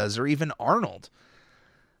Thornberry does, or even Arnold.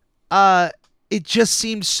 It just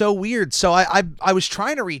seemed so weird. So I was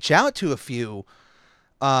trying to reach out to a few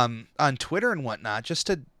on Twitter and whatnot, just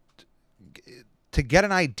to get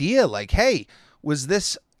an idea, like, hey, was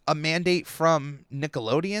this a mandate from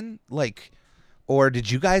Nickelodeon? Like, or did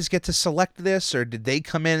you guys get to select this, or did they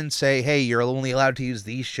come in and say, hey, you're only allowed to use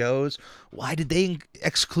these shows? Why did they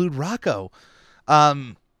exclude Rocco?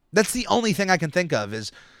 That's the only thing I can think of,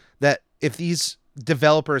 is that if these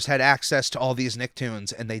developers had access to all these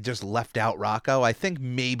Nicktoons and they just left out Rocco, I think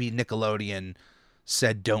maybe Nickelodeon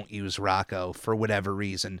said don't use Rocco for whatever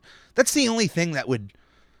reason. That's the only thing that would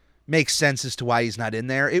make sense as to why he's not in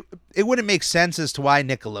there. It wouldn't make sense as to why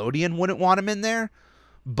Nickelodeon wouldn't want him in there,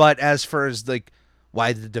 but as far as like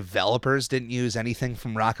why the developers didn't use anything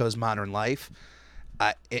from Rocco's Modern Life,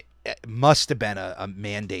 it must have been a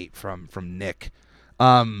mandate from Nick.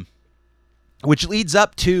 Which leads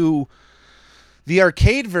up to the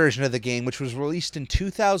arcade version of the game, which was released in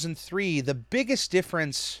 2003. The biggest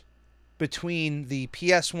difference between the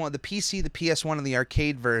PS1, the PC, the PS1, and the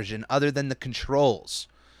arcade version, other than the controls,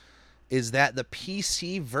 is that the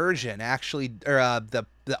PC version actually, or the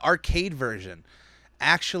arcade version,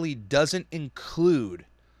 actually doesn't include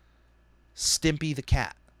Stimpy the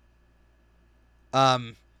cat.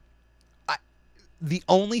 The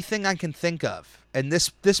only thing I can think of, and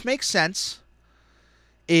this makes sense,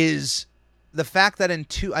 is the fact that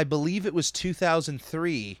I believe it was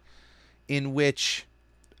 2003, in which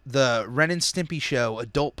the Ren and Stimpy show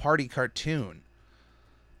adult party cartoon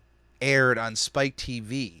aired on Spike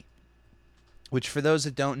TV, which, for those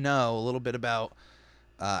that don't know a little bit about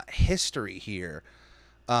history here,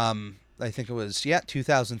 I think it was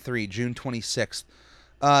 2003, June 26th.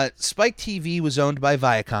 Spike TV was owned by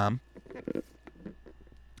Viacom,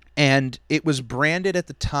 and it was branded at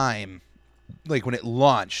the time, like when it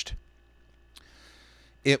launched,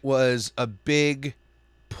 it was a big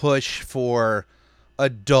push for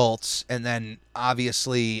adults, and then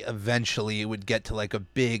obviously eventually it would get to like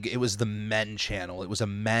it was the men channel. It was a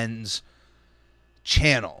men's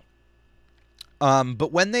channel.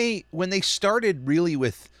 But when they started really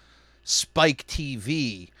with Spike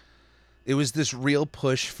TV, it was this real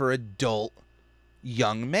push for adult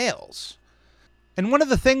young males. And one of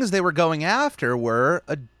the things they were going after were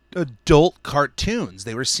adult cartoons.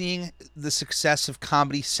 They were seeing the success of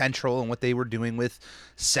Comedy Central and what they were doing with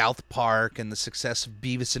South Park and the success of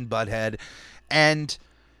Beavis and Butthead. And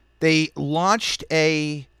they launched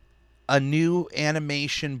a new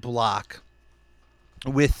animation block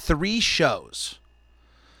with 3 shows.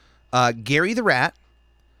 Gary the Rat,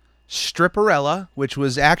 Stripperella, which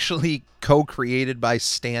was actually co-created by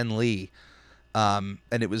Stan Lee, and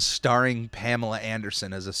it was starring Pamela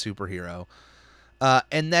Anderson as a superhero.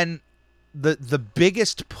 And then the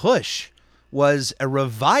biggest push was a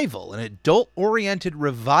revival, an adult-oriented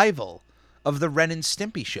revival of the Ren and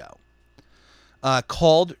Stimpy show,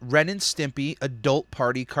 called Ren and Stimpy Adult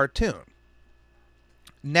Party Cartoon.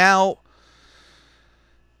 Now,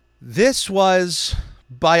 this was,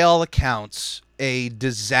 by all accounts, a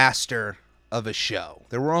disaster of a show.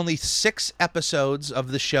 There were only 6 episodes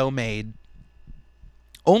of the show made.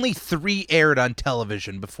 Only 3 aired on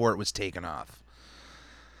television before it was taken off.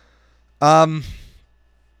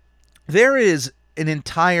 There is an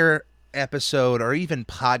entire episode or even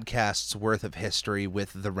podcasts worth of history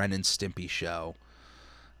with the Ren and Stimpy show.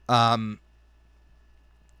 And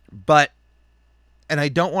I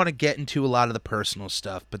don't want to get into a lot of the personal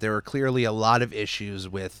stuff, but there were clearly a lot of issues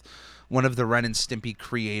with one of the Ren and Stimpy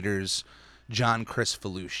creators, John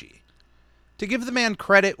Kricfalusi. To give the man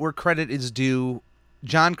credit where credit is due,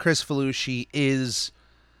 John Kricfalusi is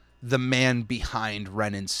the man behind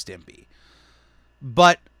Ren and Stimpy.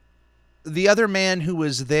 But the other man who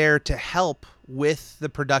was there to help with the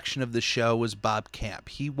production of the show was Bob Camp.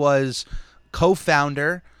 He was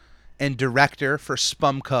co-founder and director for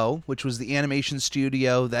Spumco, which was the animation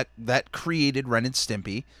studio that created Ren and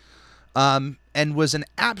Stimpy, and was an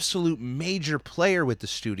absolute major player with the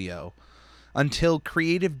studio until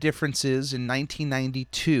creative differences in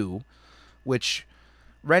 1992, which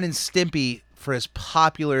Ren and Stimpy, for as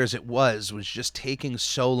popular as it was just taking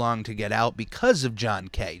so long to get out because of John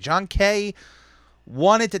Kay. John Kay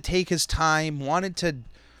wanted to take his time, wanted to,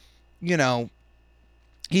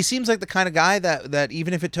 he seems like the kind of guy that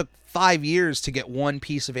even if it took 5 years to get one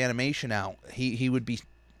piece of animation out, he would be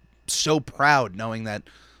so proud knowing that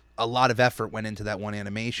a lot of effort went into that one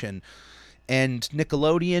animation. And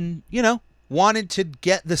Nickelodeon, wanted to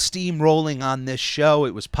get the steam rolling on this show.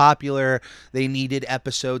 It was popular. They needed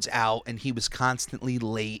episodes out, and he was constantly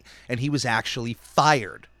late, and he was actually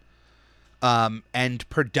fired. And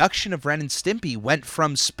production of Ren and Stimpy went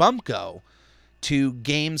from Spumco to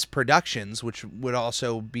Games Productions, which would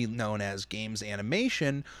also be known as Games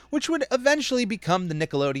Animation, which would eventually become the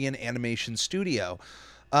Nickelodeon Animation Studio.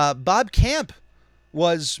 Bob Camp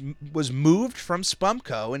was moved from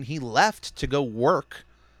Spumco, and he left to go work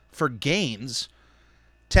for Games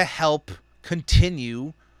to help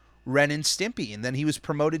continue Ren and Stimpy, and then he was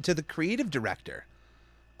promoted to the creative director,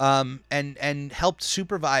 and helped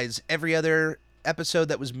supervise every other episode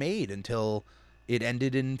that was made until it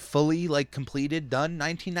ended in fully completed, done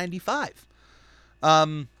 1995.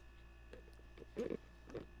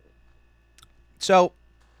 So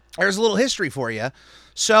there's a little history for you.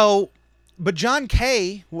 But John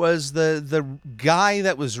Kay was the guy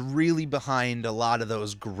that was really behind a lot of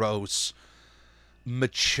those gross,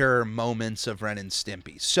 mature moments of Ren and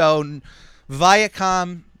Stimpy. So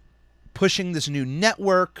Viacom pushing this new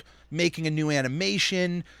network, making a new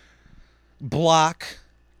animation block,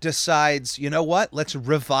 decides, you know what? Let's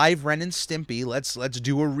revive Ren and Stimpy. Let's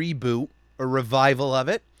do a reboot, a revival of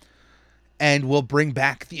it. and we'll bring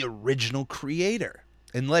back the original creator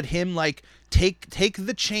and let him like take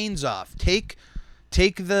the chains off, take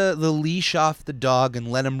the leash off the dog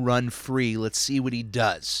and let him run free. Let's see what he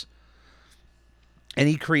does. And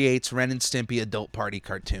he creates Ren and Stimpy Adult Party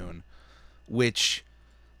Cartoon, which,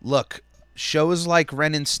 look, shows like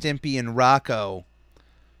Ren and Stimpy and Rocco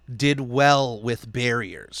did well with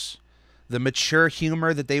barriers. The mature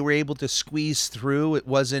humor that they were able to squeeze through,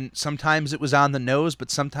 sometimes it was on the nose, but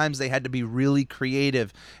sometimes they had to be really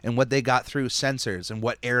creative in what they got through censors and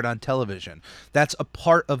what aired on television. That's a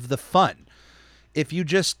part of the fun. If you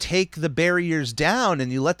just take the barriers down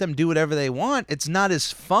and you let them do whatever they want, it's not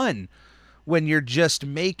as fun when you're just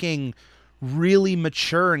making really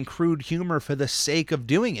mature and crude humor for the sake of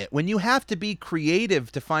doing it. When you have to be creative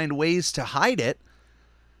to find ways to hide it,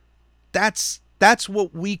 that's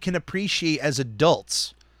what we can appreciate as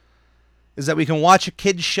adults, is that we can watch a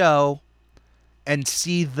kid's show and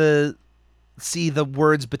see the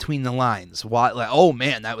words between the lines. Like, oh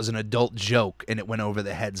man, that was an adult joke and it went over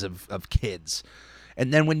the heads of kids.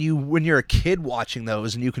 And then when you're a kid watching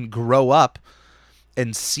those and you can grow up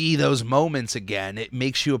and see those moments again, it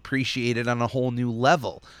makes you appreciate it on a whole new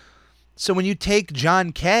level. So when you take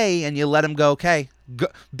John K. and you let him go, okay,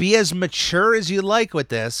 be as mature as you like with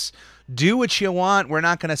this, do what you want, we're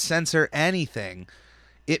not going to censor anything,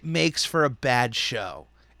 it makes for a bad show.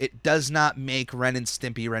 It does not make Ren and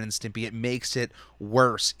Stimpy. It makes it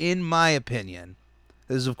worse, in my opinion.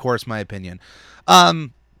 This is, of course, my opinion.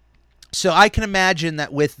 So I can imagine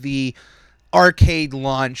that with the arcade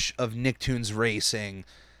launch of Nicktoons Racing,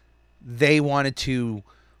 they wanted to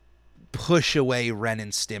push away Ren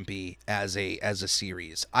and Stimpy as a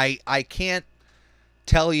series. I can't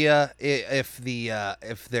tell you if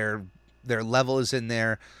their level is in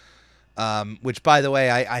there, which, by the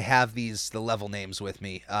way, I have the level names with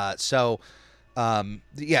me. So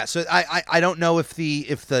I don't know if the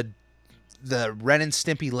Ren and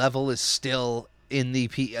Stimpy level is still in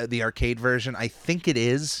the arcade version. I think it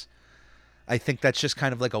is. I think that's just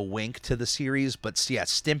kind of like a wink to the series. But yeah,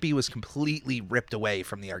 Stimpy was completely ripped away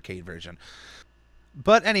from the arcade version.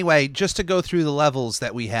 But anyway, just to go through the levels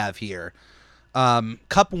that we have here.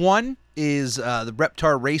 Cup 1 is the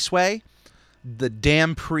Reptar Raceway, the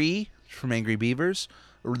Dam Prix from Angry Beavers,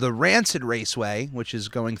 the Rancid Raceway, which is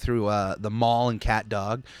going through the mall and Cat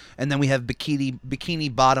Dog, and then we have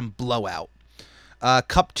Bikini Bottom Blowout.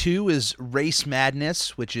 Cup 2 is Race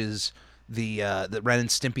Madness, which is the Ren and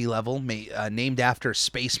Stimpy level, named after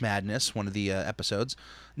Space Madness, one of the episodes.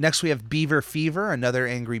 Next, we have Beaver Fever, another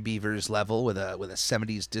Angry Beavers level with a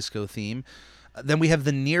 70s disco theme. Then we have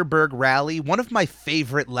the Nürburg Rally, one of my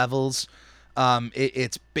favorite levels.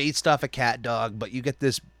 It's based off of Cat Dog, but you get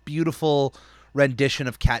this beautiful rendition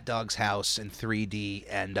of Cat Dog's house in 3D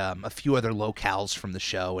and a few other locales from the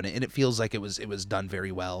show, and it feels like it was done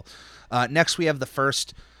very well. Next, we have the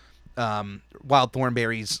first Wild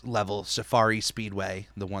Thornberrys level, Safari Speedway,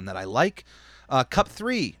 the one that I like. Cup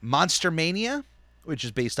 3, Monster Mania, which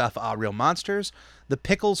is based off of Real Monsters. The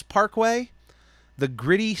Pickles Parkway, the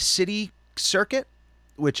Gritty City Circuit,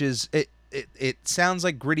 which is it sounds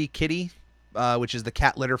like Gritty Kitty, which is the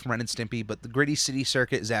cat litter from Ren and Stimpy, but the Gritty City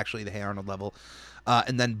Circuit is actually the Hey Arnold level.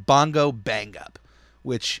 And then Bongo Bang Up,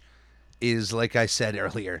 which is, like I said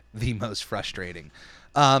earlier, the most frustrating.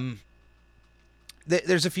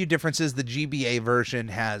 There's a few differences. The GBA version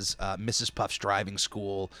has Mrs. Puff's Driving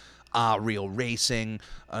School, Real Racing,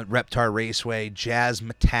 Reptar Raceway, Jazz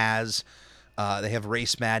Mataz. They have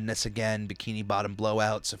Race Madness again, Bikini Bottom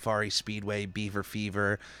Blowout, Safari Speedway, Beaver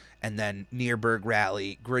Fever, and then Nürburg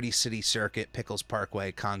Rally, Gritty City Circuit, Pickles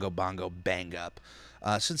Parkway, Congo Bongo Bang Up.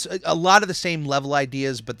 So it's a lot of the same level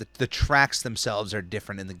ideas, but the tracks themselves are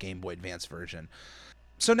different in the Game Boy Advance version.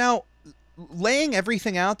 So now, laying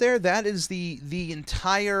everything out there, that is the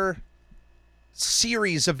entire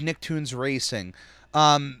series of Nicktoons Racing.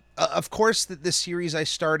 Of course, this series I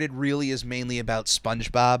started really is mainly about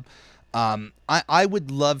SpongeBob. I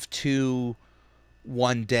would love to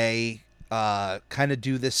one day kind of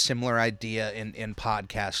do this similar idea in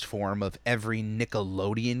podcast form of every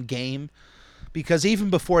Nickelodeon game, because even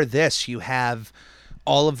before this, you have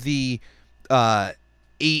all of the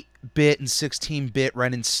 8-bit and 16-bit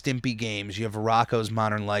Ren and Stimpy games. You have Rocko's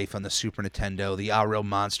Modern Life on the Super Nintendo, the Real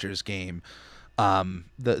Monsters game,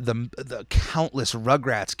 the countless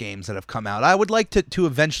Rugrats games that have come out. I would like to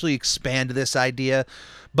eventually expand this idea,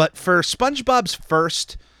 but for SpongeBob's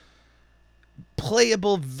first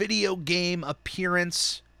playable video game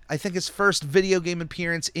appearance, I think his first video game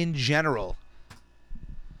appearance in general,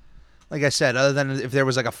 like I said, other than if there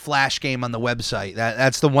was like a Flash game on the website,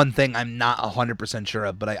 that's the one thing I'm not 100% sure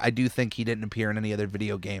of. But I do think he didn't appear in any other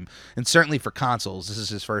video game, and certainly for consoles, this is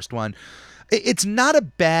his first one. It's not a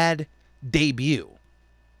bad debut.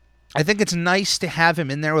 I think it's nice to have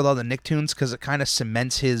him in there with all the Nicktoons because it kind of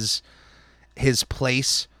cements his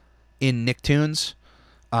place in Nicktoons.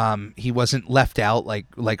 He wasn't left out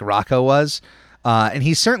like Rocco was. And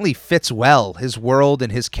he certainly fits well. His world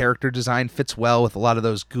and his character design fits well with a lot of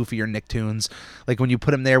those goofier Nicktoons. Like when you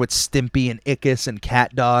put him there with Stimpy and Ickis and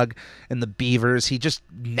Cat Dog and the Beavers, he just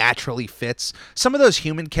naturally fits. Some of those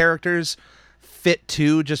human characters fit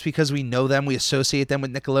too, just because we know them, we associate them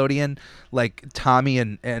with Nickelodeon, like Tommy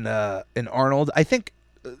and Arnold. I think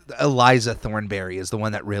Eliza Thornberry is the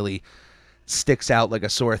one that really sticks out like a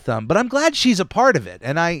sore thumb. But I'm glad she's a part of it,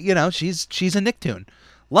 and she's a Nicktoon.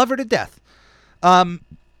 Love her to death. I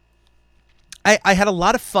had a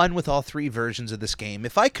lot of fun with all three versions of this game.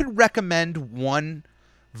 If I could recommend one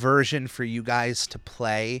version for you guys to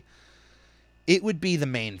play, it would be the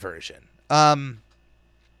main version.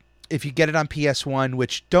 If you get it on PS1,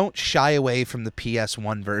 which don't shy away from the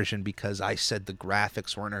PS1 version because I said the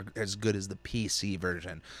graphics weren't as good as the PC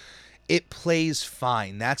version. It plays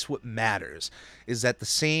fine. That's what matters, is that the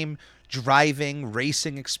same driving,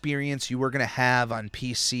 racing experience you were going to have on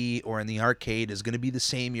PC or in the arcade is going to be the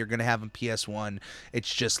same you're going to have on PS1.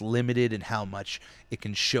 It's just limited in how much it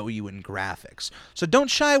can show you in graphics. So don't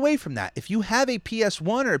shy away from that. If you have a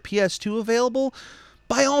PS1 or a PS2 available,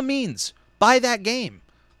 by all means, buy that game.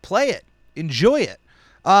 Play it. Enjoy it.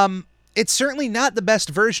 It's certainly not the best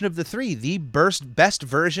version of the three. The best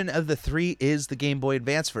version of the three is the Game Boy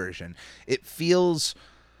Advance version. It feels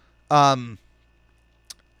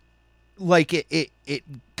like it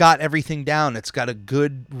got everything down. It's got a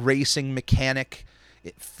good racing mechanic.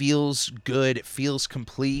 It feels good. It feels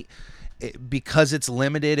complete. Because it's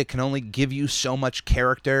limited, it can only give you so much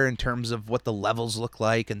character in terms of what the levels look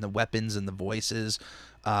like and the weapons and the voices.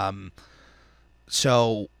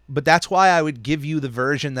 But that's why I would give you the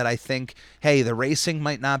version that I think, hey, the racing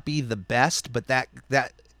might not be the best, but that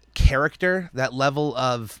character, that level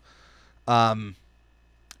of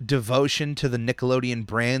devotion to the Nickelodeon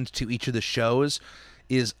brand, to each of the shows,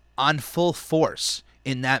 is on full force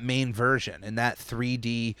in that main version, in that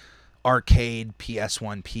 3D arcade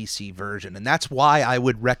PS1 PC version. And that's why I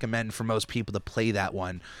would recommend for most people to play that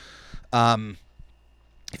one.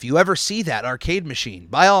 If you ever see that arcade machine,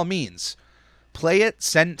 by all means, play it.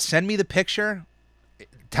 Send me the picture.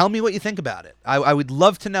 Tell me what you think about it. I would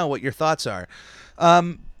love to know what your thoughts are.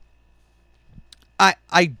 I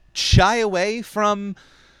shy away from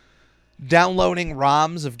downloading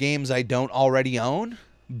ROMs of games I don't already own,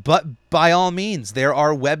 but by all means, there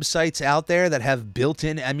are websites out there that have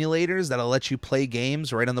built-in emulators that'll let you play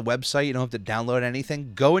games right on the website. You don't have to download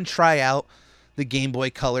anything. Go and try out the Game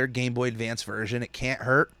Boy Color, Game Boy Advance version. It can't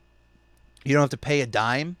hurt. You don't have to pay a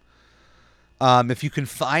dime. If you can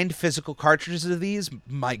find physical cartridges of these,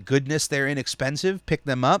 my goodness, they're inexpensive. Pick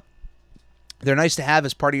them up. They're nice to have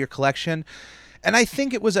as part of your collection. And I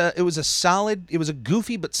think it was a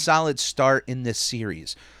goofy but solid start in this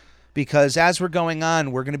series, because as we're going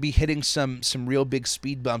on, we're going to be hitting some real big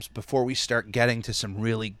speed bumps before we start getting to some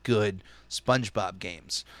really good SpongeBob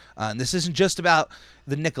games. And this isn't just about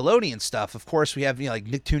the Nickelodeon stuff. Of course, we have like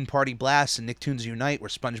Nicktoon Party Blast and Nicktoons Unite, where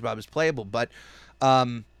SpongeBob is playable. But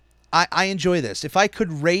I enjoy this. If I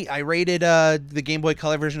could rate, I rated the Game Boy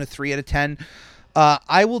Color version a 3 out of 10.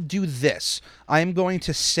 I will do this. I am going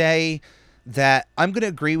to say that I'm going to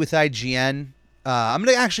agree with IGN. I'm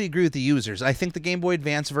going to actually agree with the users. I think the Game Boy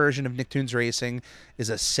Advance version of Nicktoons Racing is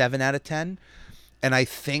a 7 out of 10. And I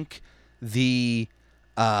think the...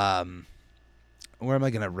 where am I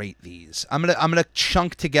going to rate these? I'm gonna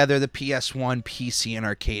chunk together the PS1, PC, and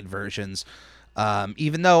arcade versions.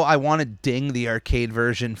 Even though I want to ding the arcade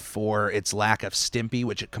version for its lack of Stimpy,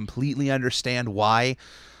 which I completely understand why.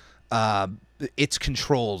 Its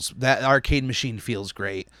controls, that arcade machine feels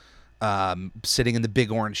great. Sitting in the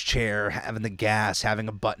big orange chair, having the gas, having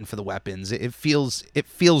a button for the weapons. It feels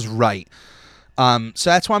right. So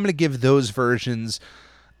that's why I'm going to give those versions.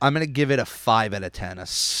 I'm going to give it a 5 out of 10. A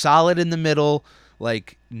solid in the middle,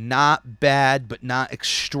 like not bad, but not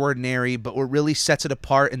extraordinary. But what really sets it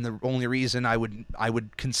apart, and the only reason I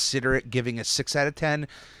would consider it giving a 6 out of 10,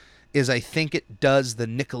 is I think it does the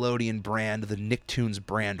Nickelodeon brand, the Nicktoons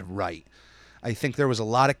brand right. I think there was a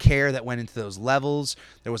lot of care that went into those levels.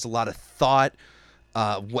 There was a lot of thought,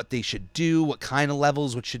 what they should do, what kind of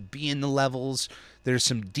levels, what should be in the levels. There's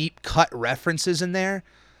some deep cut references in there,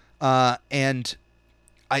 and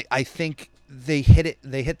I think they hit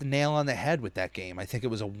the nail on the head with that game. I think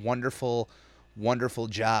it was a wonderful, wonderful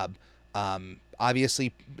job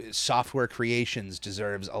Obviously, Software Creations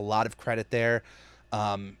deserves a lot of credit there.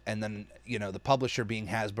 And then, the publisher being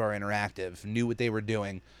Hasbro Interactive knew what they were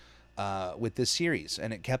doing with this series.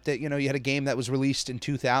 And it kept it, you had a game that was released in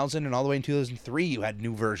 2000, and all the way in 2003, you had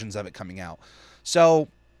new versions of it coming out. So,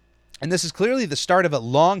 and this is clearly the start of a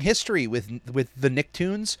long history with the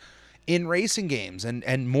Nicktoons in racing games.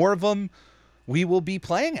 And more of them we will be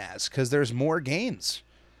playing as, because there's more games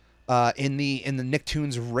in the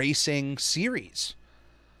Nicktoons racing series.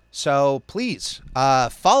 So please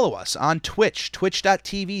follow us on Twitch,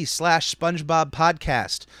 twitch.tv/SpongeBob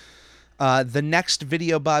Podcast. The next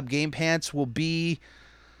Video Bob Game Pants will be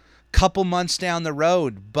a couple months down the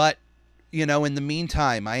road, but in the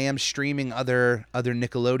meantime, I am streaming other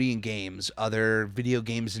Nickelodeon games, other video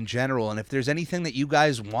games in general, and if there's anything that you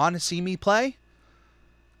guys want to see me play,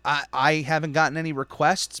 I haven't gotten any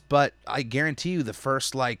requests, but I guarantee you the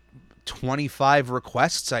first 25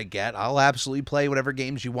 requests I get, I'll absolutely play whatever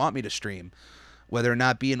games you want me to stream, whether or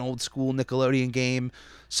not be an old school Nickelodeon game,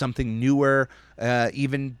 something newer,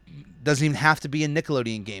 even doesn't even have to be a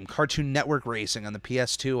Nickelodeon game. Cartoon Network Racing on the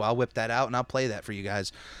PS2, I'll whip that out and I'll play that for you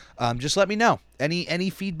guys. Just let me know. Any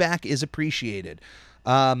feedback is appreciated.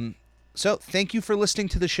 So thank you for listening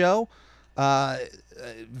to the show.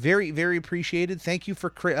 Very, very appreciated. Thank you for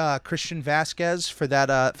Christian Vasquez for that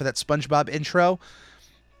SpongeBob intro.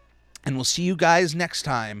 And we'll see you guys next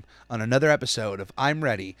time on another episode of I'm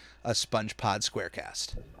Ready, a SpongePod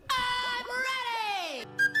Squarecast.